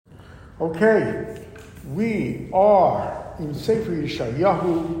Okay, we are in Sefer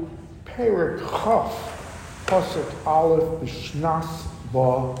Yeshayahu, Perek Chaf, Pasuk Aleph, B'Shnas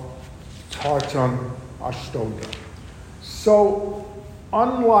Ba Tartan Ashtoda. So,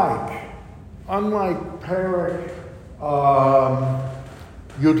 unlike Perek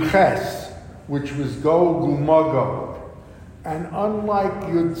Yudches, which was Gog Umagog, and unlike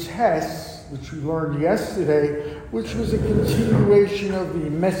Yudches, which we learned yesterday, which was a continuation of the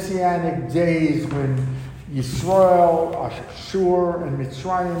Messianic days when Yisrael, Ashur, and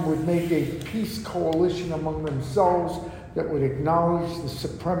Mitzrayim would make a peace coalition among themselves that would acknowledge the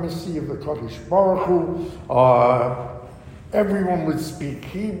supremacy of the Kadosh Baruch Hu. Everyone would speak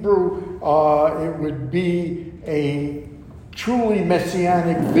Hebrew. It would be a truly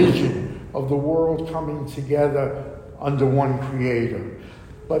Messianic vision of the world coming together under one Creator.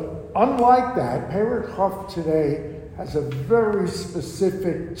 But unlike that, Perek Chaf today has a very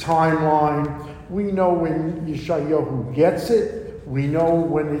specific timeline. We know when Yeshayahu gets it. We know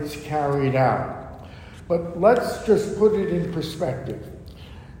when it's carried out. But let's just put it in perspective.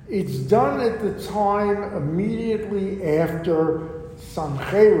 It's done at the time immediately after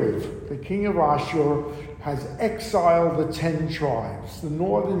Sancheriv, the king of Ashur, has exiled the 10 tribes. The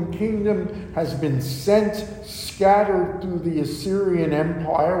northern kingdom has been scattered through the Assyrian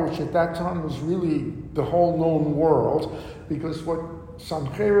Empire, which at that time was really the whole known world, because what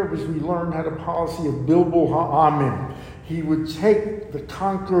Sancheriv, as we learned, had a policy of Bilbo Ha'amim. He would take the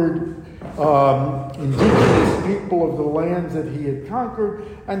conquered indigenous people of the lands that he had conquered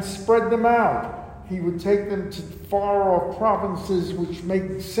and spread them out. He would take them to far-off provinces, which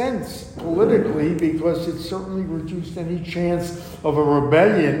make sense politically because it certainly reduced any chance of a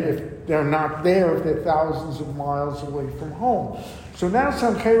rebellion if they're not there, if they're thousands of miles away from home. So now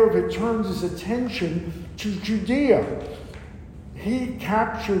Sancheriv turns his attention to Judea. He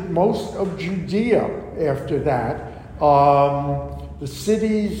captured most of Judea after that. The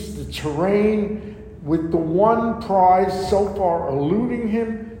cities, the terrain, with the one prize so far eluding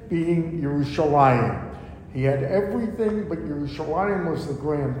him being Yerushalayim. He had everything, but Yerushalayim was the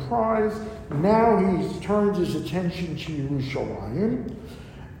grand prize. Now he's turned his attention to Yerushalayim,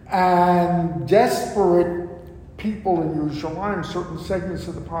 and desperate people in Yerushalayim, certain segments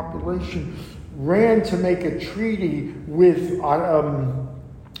of the population, ran to make a treaty with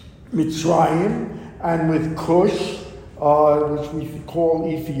Mitzrayim and with Cush, which we call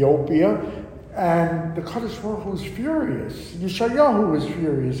Ethiopia, and the Kadosh Baruch Hu was furious. Yeshayahu was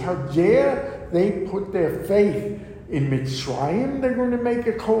furious. How dare they put their faith in Mitzrayim? They're going to make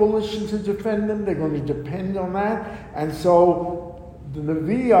a coalition to defend them. They're going to depend on that. And so the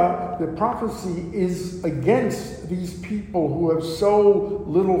Nevi'ah, the prophecy, is against these people who have so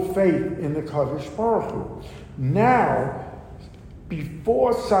little faith in the Kadosh Baruch Hu. Now,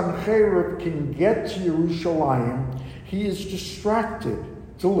 before Sancheriv can get to Yerushalayim, he is distracted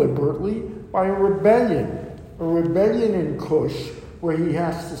deliberately by a rebellion in Cush, where he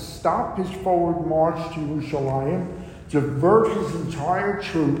has to stop his forward march to Yerushalayim, divert his entire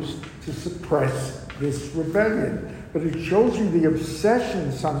troops to suppress this rebellion. But it shows you the obsession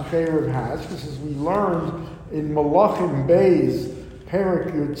Sancheriv has, because as we learned in Malachim Bey's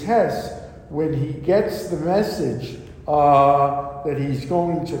Perek Yutes, when he gets the message that he's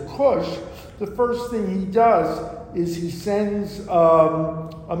going to Cush, the first thing he does is he sends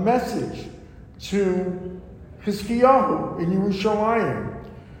a message to Chizkiyahu in Yerushalayim.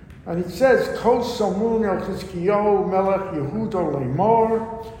 And it says, Kol Somun el Chizkiyahu melech Yehuda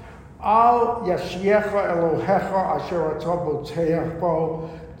lemor, Al yashiecha Elohecha asher atah boteach bo.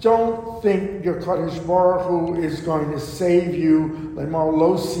 Don't think your Kadosh Baruch Hu is going to save you. Lemar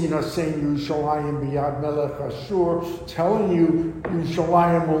lo sina sein Yerushalayim biyad melech Ashur, telling you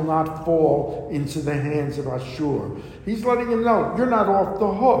Yerushalayim will not fall into the hands of Ashur. He's letting him know, you're not off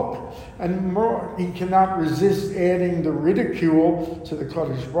the hook. And more, he cannot resist adding the ridicule to the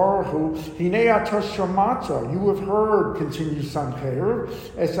Kadosh Baruch Hu. Hinei atah shamata, you have heard, continues Sancheriv,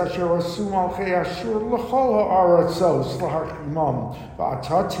 es asher asu malchei Ashur l'chol ha'aratzos l'hachimam,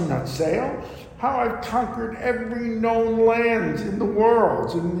 va'atah tinatzeo, how I've conquered every known land in the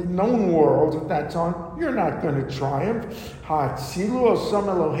world, in the known world at that time. You're not going to triumph. Ha'atzilu osam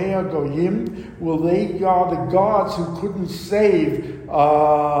Elohei hagoyim, will they are the gods who couldn't save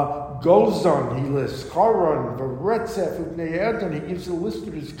Gozan, he lists, Charan, Varetzef, Ubnei Eden, he gives a list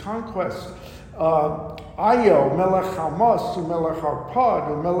of his conquests. Ayo, Melech Hamas, Melech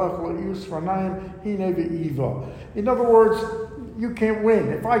Arpad, Melech La'ir Svanayim, Hine Ve'iva. In other words, you can't win.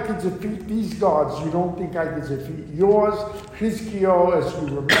 If I could defeat these gods, you don't think I could defeat yours. Chizkiyahu, as you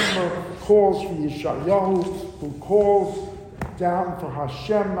remember, calls for Yeshayahu, who calls down for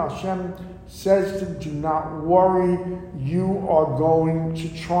Hashem. Hashem says to him, do not worry, you are going to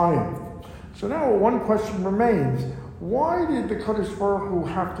triumph. So now one question remains. Why did the Kadosh Baruch Hu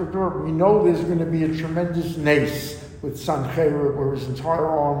have to do it? We know there's going to be a tremendous nace with Sancherib, where his entire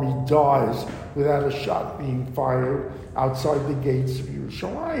army dies without a shot being fired outside the gates of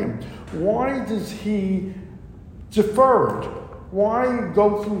Yerushalayim. Why does he defer it? Why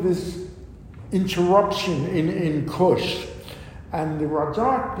go through this interruption in Cush? And the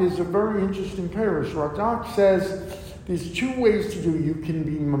Radak is a very interesting parish. Radak says there's two ways to do it. You can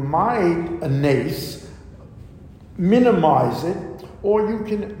be mamayit a nace, minimize it, or you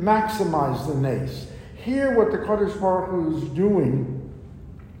can maximize the nace. Here, what the Kadosh Baruch Hu is doing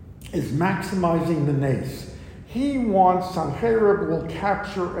is maximizing the nace. He wants, Sancherib will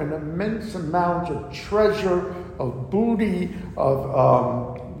capture an immense amount of treasure, of booty,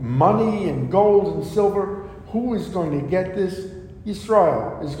 of money and gold and silver. Who is going to get this?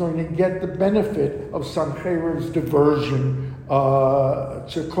 Yisrael is going to get the benefit of Sancherib's diversion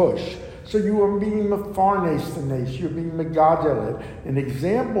to Cush. So you are being mefarnes the nace, you're being megadel it. An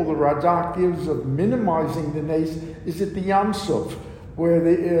example the Radak gives of minimizing the nace is at the Yam Suf, where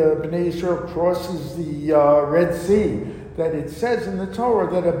the Bnei Yisrael crosses the Red Sea, that it says in the Torah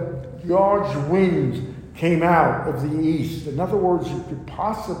that a large wind came out of the east. In other words, you could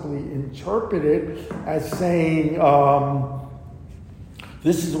possibly interpret it as saying,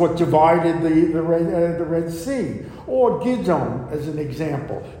 this is what divided the Red Sea. Or Gidon, as an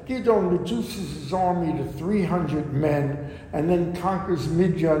example. Gidon reduces his army to 300 men and then conquers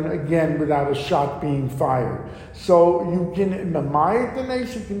Midian again without a shot being fired. So you can mamayit the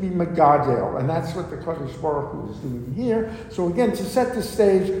nation, can be megadel, and that's what the Kadosh Baruch Hu is doing here. So again, to set the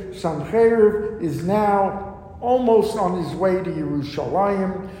stage, Sancherib is now almost on his way to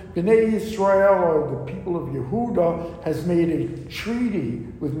Yerushalayim. Bnei Yisrael, or the people of Yehuda, has made a treaty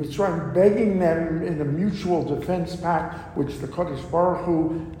with Mitzrayim, begging them in a mutual defense pact, which the Kadosh Baruch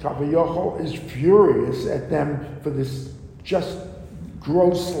Hu, Kavayochel, is furious at them for this just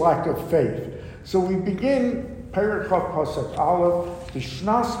gross lack of faith. So we begin Perek Chav Pasuk Aleph,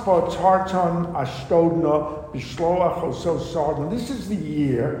 B'shnas pa Tartan Ashdodna B'shloach Oso Sargon. This is the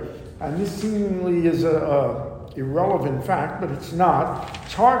year, and this seemingly is a irrelevant fact, but it's not.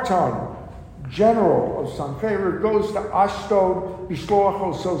 Tartan, general of Sancherib, goes to Ashdod, Bishloach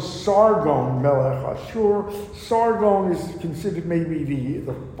Oso Sargon Melech Ashur. Sargon is considered maybe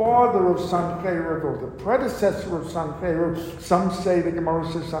the father of Sancherib, or the predecessor of Sancherib. Some say, the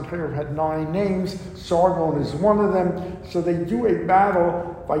Gemara says Sancherib had 9 names. Sargon is one of them. So they do a battle.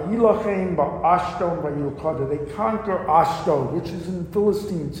 Vayilachem ba'Ashdod vayilkada. They conquer Ashdod, which is in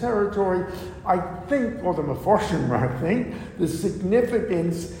Philistine territory. I think, or the Mefarshim, I think, the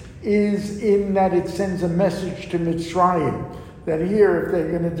significance is in that it sends a message to Mitzrayim that here, if they're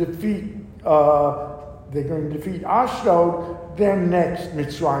going to defeat Ashdod, they're next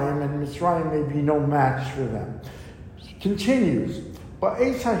Mitzrayim, and Mitzrayim may be no match for them. Continues.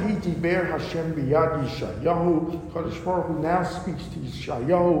 Ba'ez hahiti ber Hashem biyad Yeshayahu. Kadosh Baruch Hu now speaks to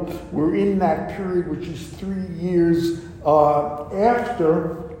Yeshayahu. We're in that period, which is 3 years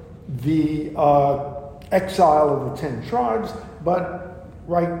after the exile of the 10 tribes, but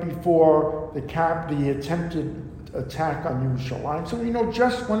right before the attempted attack on Yerushalayim. So we know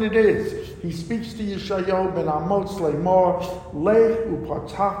just when it is. He speaks to Yeshayahu ben Amos Lemor, Lech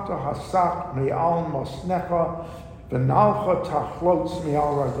upatachta hasach me'al mosnecha, v'nalcha tachlotz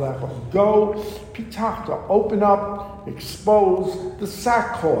me'al raglecha. Go, pitachta, open up, expose the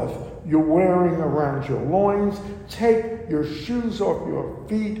sackcloth you're wearing around your loins. Take your shoes off your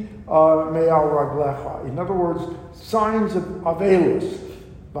feet, me'al raglecha. In other words, signs of Avelus.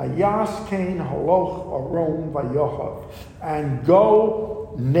 Vayas kain haloch aron vayochav, and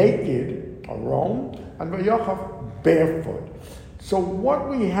go naked, aron, and vayochav, barefoot. So what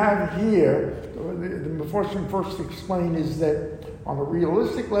we have here, the Mefarshim first explain, is that on a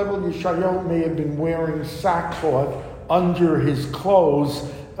realistic level, Yeshayahu may have been wearing sackcloth under his clothes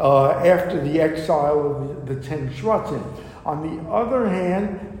after the exile of the 10 Shvatim. On the other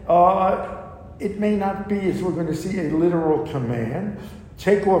hand, it may not be, as we're going to see, a literal command.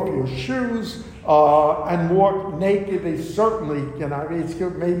 Take off your shoes and walk naked. They certainly, it's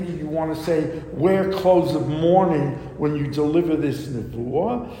good. Maybe you want to say wear clothes of mourning when you deliver this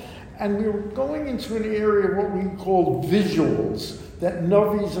nevuah. And we were going into an area of what we call visuals, that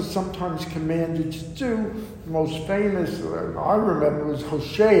Navis are sometimes commanded to do. The most famous, I remember, was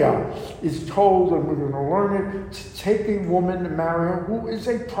Hosea is told, and we're going to learn it, to take a woman and marry her who is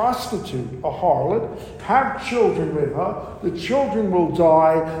a prostitute, a harlot, have children with her. The children will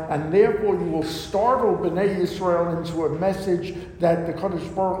die, and therefore you will startle Bnei Yisrael into a message that the Kadosh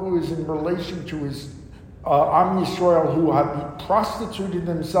Baruch Hu is in relation to his Am Yisrael who have prostituted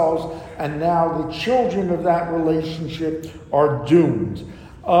themselves, and now the children of that relationship are doomed.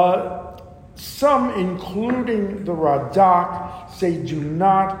 Some, including the Radak, say do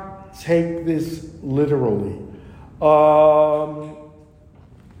not take this literally. Vayomer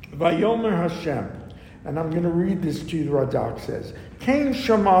Hashem, and I'm going to read this to you, the Radak says, Kain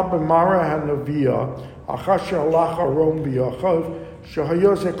Shama b'mara ha'naviyah, achasher alach arom b'yachav,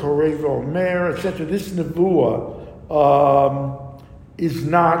 Shahayose Korev Omer, etc. This nevuah is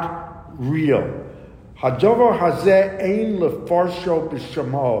not real. Hadavar hazeh ein lefarsho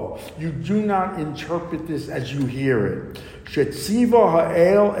b'shamo. You do not interpret this as you hear it. Shetziva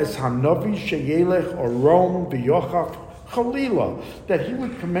ha'el es hanavi sheyelech orom v'yochaf Chalila, that he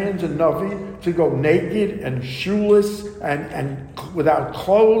would command a Navi to go naked and shoeless and without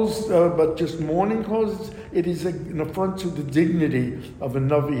clothes, but just mourning clothes. It is an affront to the dignity of a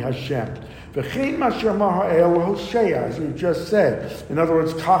Navi Hashem. V'chein masher ma'ha'el Hosea, as we just said. In other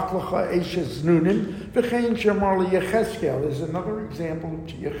words, kach lecha eshes nunim, v'chein shamar leYecheskel. There's another example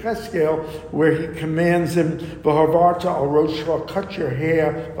to Yecheskel where he commands him, v'harvarta al roshcha, cut your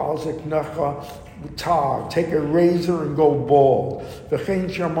hair, v'al zeknecha, take a razor and go bald. The Chaim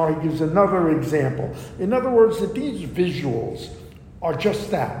Shamar gives another example. In other words, that these visuals are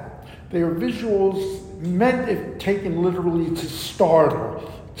just that. They are visuals meant, if taken literally, to startle,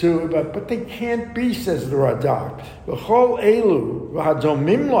 but they can't be, says the Radak. V'chol elu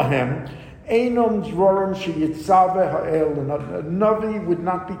v'hadomim lahem einom dvarim sheyitzaveh ha'el. A Navi would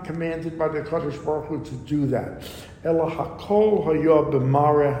not be commanded by the Kadosh Baruch Hu to do that. Ela hakol haya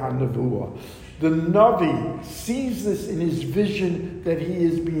b'mareh ha'nevuah. The Navi sees this in his vision that he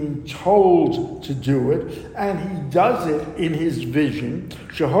is being told to do it, and he does it in his vision.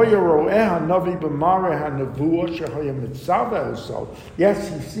 Yes,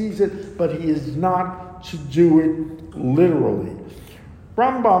 he sees it, but he is not to do it literally.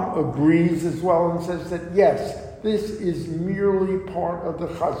 Rambam agrees as well and says that yes, this is merely part of the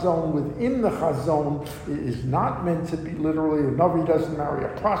Chazon. Within the Chazon, it is not meant to be literally. The Navi doesn't marry a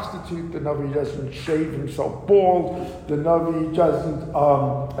prostitute. The Navi doesn't shave himself bald. The Navi doesn't,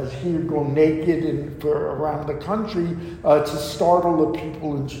 as he would go naked around the country to startle the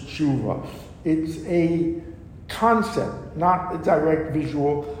people into tshuva. It's a concept, not a direct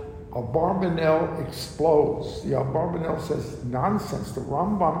visual. Abarbanel explodes. The Abarbanel says, nonsense. The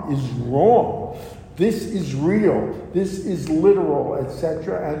Rambam is wrong. This is real, this is literal,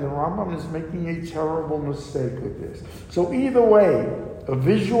 etc. And the Rambam is making a terrible mistake with this. So either way, a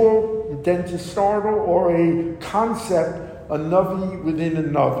visual intent to startle or a concept, a Navi within a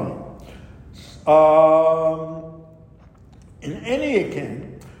Navi. In any account,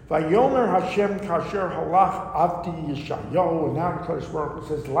 Vayomer Hashem kasher halach avdi Yeshayahu, and now the Kadosh Baruch Hu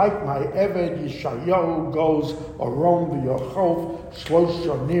says, like my Eved Yeshayahu goes around the Yochov, Shlosh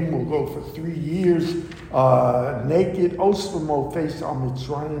Shanim will go for 3 years naked, Osvamo face on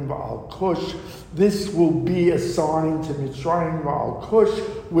Mitzrayim v'al Kush. This will be a sign to Mitzrayim v'al Kush,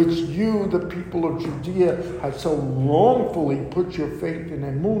 which you, the people of Judea, have so wrongfully put your faith in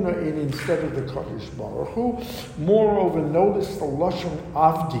Emunah in instead of the Kadosh Baruch Hu. Moreover, notice the Lashon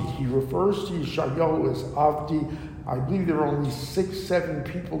Avdi. He refers to Yeshayahu as Avdi. I believe there are only 6-7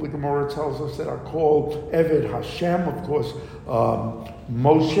 people, the Gemara tells us, that are called Eved Hashem. Of course,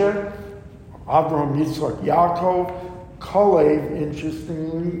 Moshe, Abraham, Yitzchak, Yaakov, Kalev,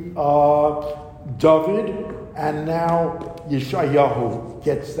 interestingly, David, and now Yeshayahu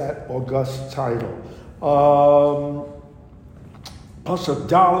gets that august title. Pasuk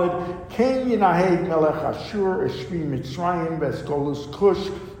Daled, Ken Yinaheg Melech Ashur, Eshri Mitzrayim, Veskolus Kush,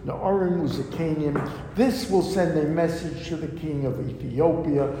 Na'arim Uzakanim. This will send a message to the king of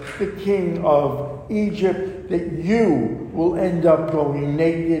Ethiopia, the king of Egypt, that you will end up going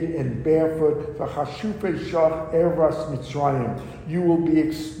naked and barefoot. V'chashupei shach ervas Mitzrayim. You will be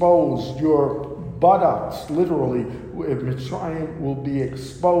exposed. Your buttocks, literally, Mitzrayim will be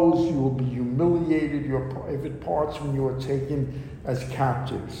exposed. You will be humiliated. Your private parts when you are taken as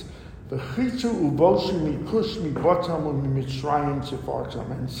captives. And so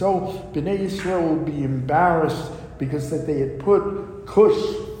Bnei Yisrael will be embarrassed because that they had put Cush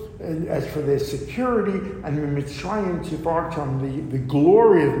as for their security, and Mitzrayim Tivartam, the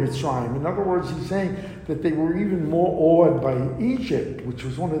glory of Mitzrayim. In other words, he's saying that they were even more awed by Egypt, which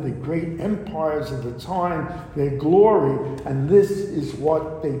was one of the great empires of the time, their glory, and this is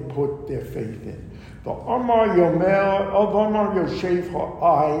what they put their faith in. The Amar Yomer of Amar Yoshev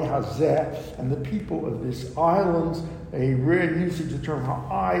Ha'ai Hazeh, and the people of this island, a rare usage of the term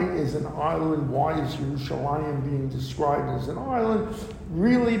Ha'ai is an island. Why is Yerushalayim being described as an island?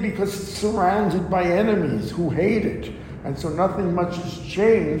 Really because it's surrounded by enemies who hate it. And so nothing much has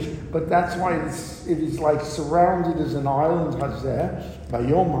changed, but that's why it is like surrounded as an island, Hazeh.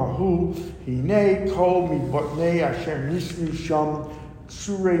 Bayom Hahu, Hine Kol Mibotnei Asher Nisnu Sham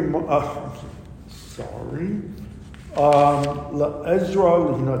Surei Ezra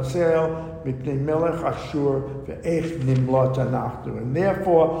Lihnotzel Mipnei Melech Ashur Ve'ech Nimlat Anachnu. And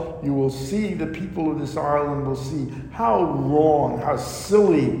therefore, you will see, the people of this island will see how wrong, how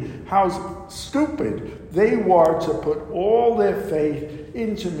silly, how stupid they were to put all their faith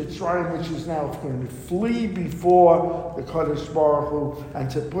into Mitzrayim, which is now going to flee before the Kadosh Baruch Hu, and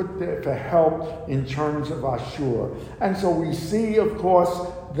to put there for help in terms of Ashur. And so we see, of course,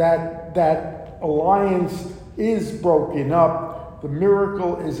 that alliance is broken up. The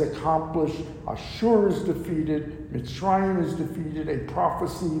miracle is accomplished. Ashur is defeated. Mitzrayim is defeated. A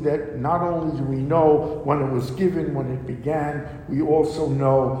prophecy that not only do we know when it was given, when it began, we also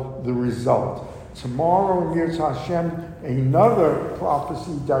know the result. Tomorrow in Yirtzeh Hashem, another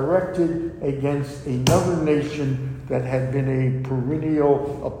prophecy directed against another nation that had been a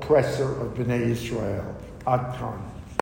perennial oppressor of Bnei Israel. Ad Kan.